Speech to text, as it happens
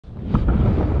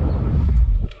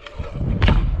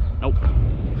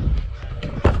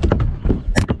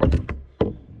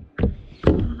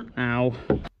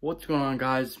What's going on,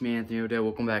 guys? It's me, Anthony O'Day.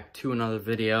 Welcome back to another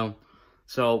video.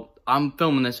 So I'm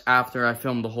filming this after I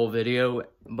filmed the whole video,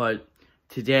 but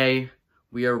today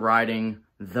we are riding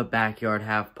the backyard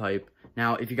half pipe.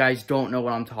 Now, if you guys don't know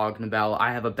what I'm talking about,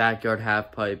 I have a backyard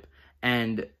half pipe,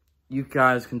 and you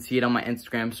guys can see it on my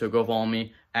Instagram, so go follow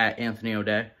me at Anthony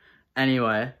O'Day.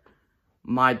 Anyway,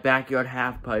 my backyard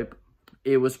half pipe,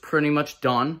 it was pretty much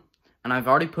done, and I've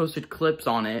already posted clips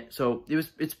on it, so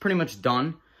it's pretty much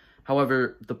done.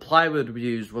 However, the plywood we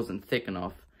used wasn't thick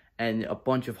enough, and a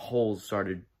bunch of holes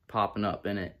started popping up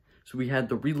in it. So we had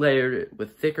to relayer it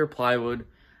with thicker plywood,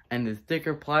 and the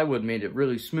thicker plywood made it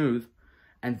really smooth,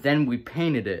 and then we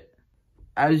painted it.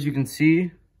 As you can see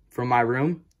from my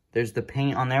room, there's the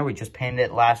paint on there. We just painted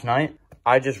it last night.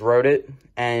 I just wrote it,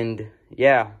 and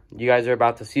yeah, you guys are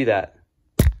about to see that.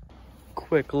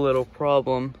 Quick little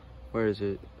problem. Where is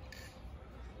it?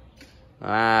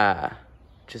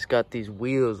 Just got these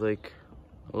wheels like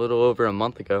a little over a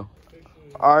month ago.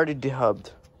 Already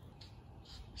dehubbed.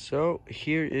 So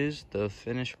here is the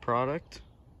finished product.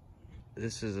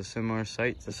 This is a similar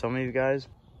site to some of you guys.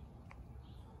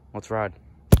 Let's ride.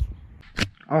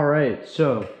 All right,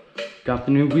 so got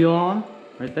the new wheel on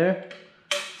right there.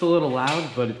 It's a little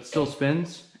loud, but it still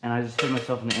spins. And I just hit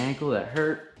myself in the ankle. That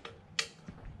hurt.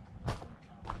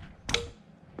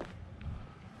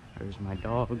 There's my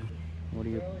dog. What are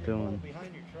you doing?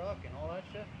 Behind your truck and all that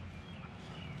shit.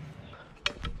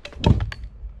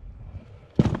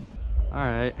 All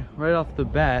right, right off the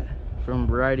bat, from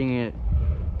riding it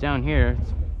down here,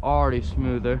 it's already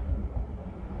smoother.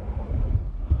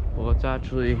 Well, let's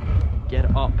actually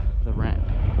get up the ramp.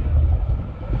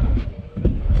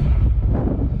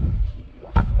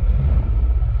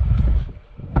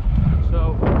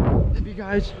 So, if you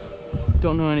guys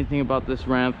don't know anything about this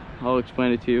ramp, I'll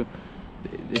explain it to you.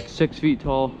 It's 6 feet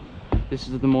tall. This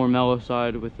is the more mellow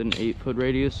side with an 8-foot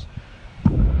radius.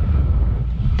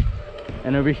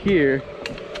 And over here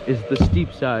is the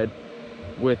steep side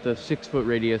with a 6-foot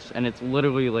radius, and it's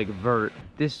literally like vert.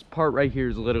 This part right here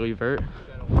is literally vert.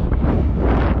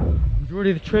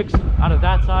 Majority of the tricks out of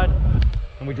that side,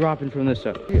 and we drop in from this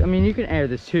side. I mean, you can air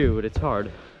this too, but it's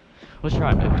hard. Let's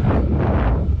try it.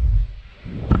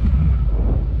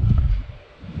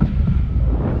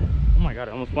 I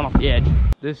almost went off the edge.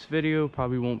 This video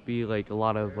probably won't be like a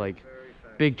lot of like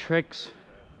big tricks.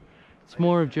 It's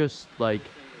more of just like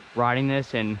riding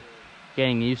this and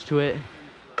getting used to it,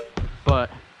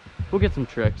 but we'll get some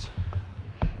tricks.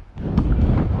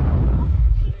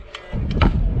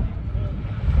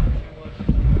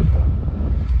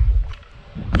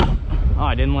 Oh,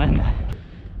 I didn't land that.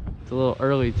 It's a little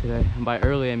early today, and by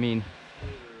early I mean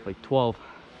like 12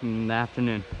 in the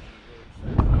afternoon.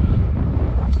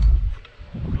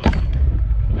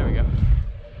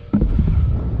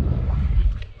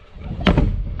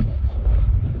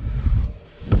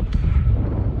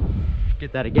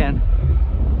 Get that again.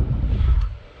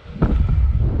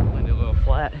 Land it a little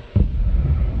flat.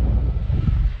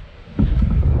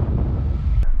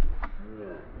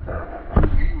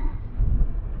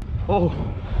 Oh.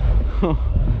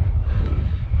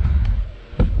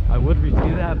 I would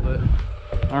redo that, but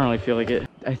I don't really feel like it.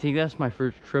 I think that's my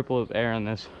first triple of air on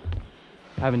this.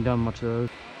 I haven't done much of those.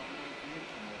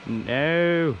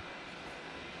 No.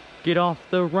 Get off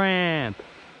the ramp.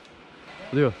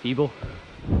 We'll do a feeble.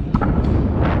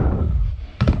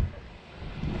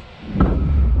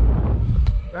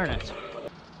 Very nice.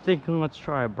 Thinking let's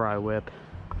try a bri whip.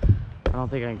 I don't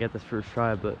think I can get this first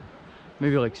try, but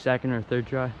maybe like second or third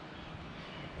try.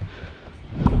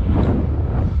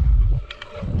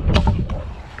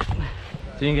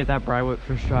 Didn't get that bri whip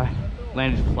first try.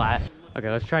 Landed flat. Okay,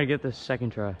 let's try to get this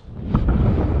second try.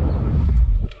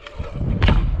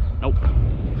 Nope.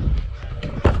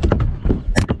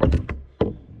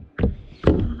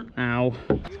 Ow.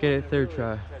 Let's get it third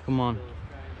try. Come on.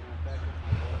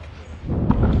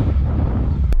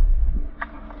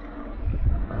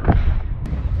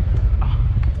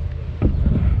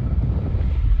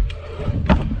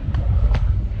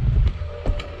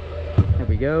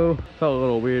 Go. Felt a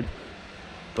little weird,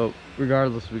 but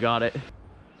regardless, we got it.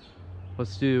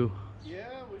 Let's do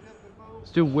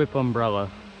whip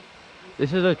umbrella.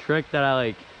 This is a trick that I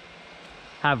like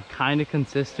have kind of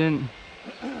consistent,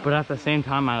 but at the same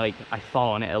time I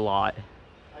fall on it a lot.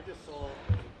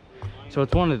 So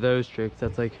it's one of those tricks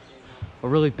that's like a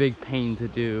really big pain to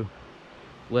do,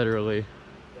 literally.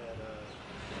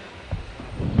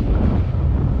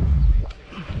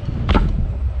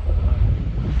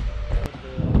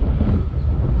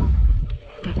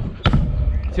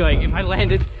 So like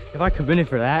if I committed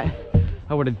for that,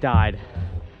 I would have died.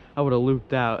 I would have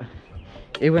looped out.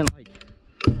 It went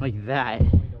like that.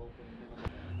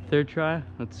 third try.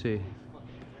 Let's see.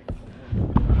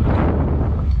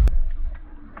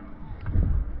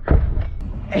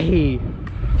 Hey,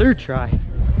 third try.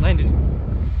 Landed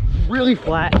really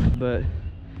flat, but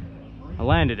I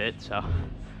landed it, so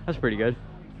that's pretty good.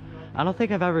 I don't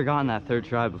think I've ever gotten that third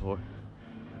try before.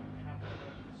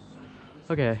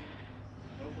 Okay,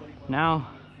 now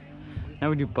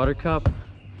we do buttercup.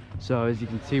 So as you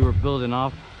can see, we're building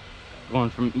off, going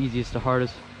from easiest to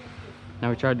hardest.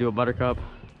 Now we try to do a buttercup.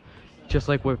 Just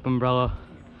like whip umbrella,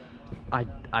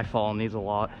 I fall on these a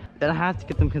lot. And I have to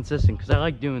get them consistent because I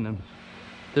like doing them.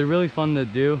 They're really fun to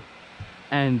do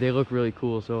and they look really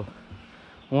cool, so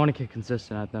I want to get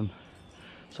consistent at them.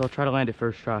 So I'll try to land it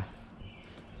first try.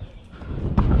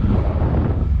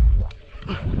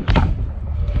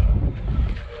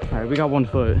 All right, we got 1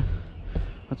 foot.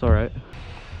 That's all right.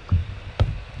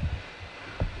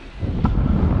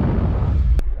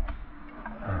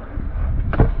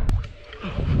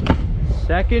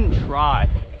 Second try.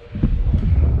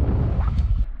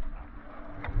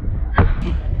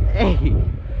 Hey.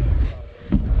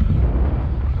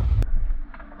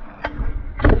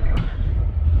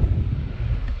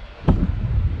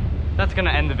 That's gonna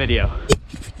end the video.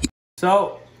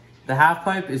 So, the half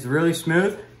pipe is really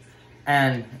smooth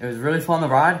and it was really fun to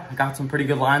ride. I got some pretty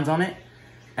good lines on it.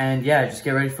 And yeah, just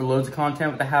get ready for loads of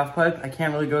content with the half pipe. I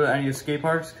can't really go to any of the skate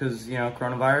parks because, you know,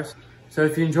 coronavirus. So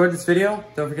if you enjoyed this video,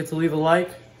 don't forget to leave a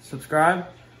like, subscribe,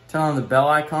 turn on the bell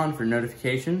icon for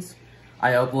notifications.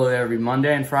 I upload every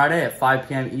Monday and Friday at 5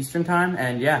 p.m. Eastern time.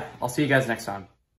 And yeah, I'll see you guys next time.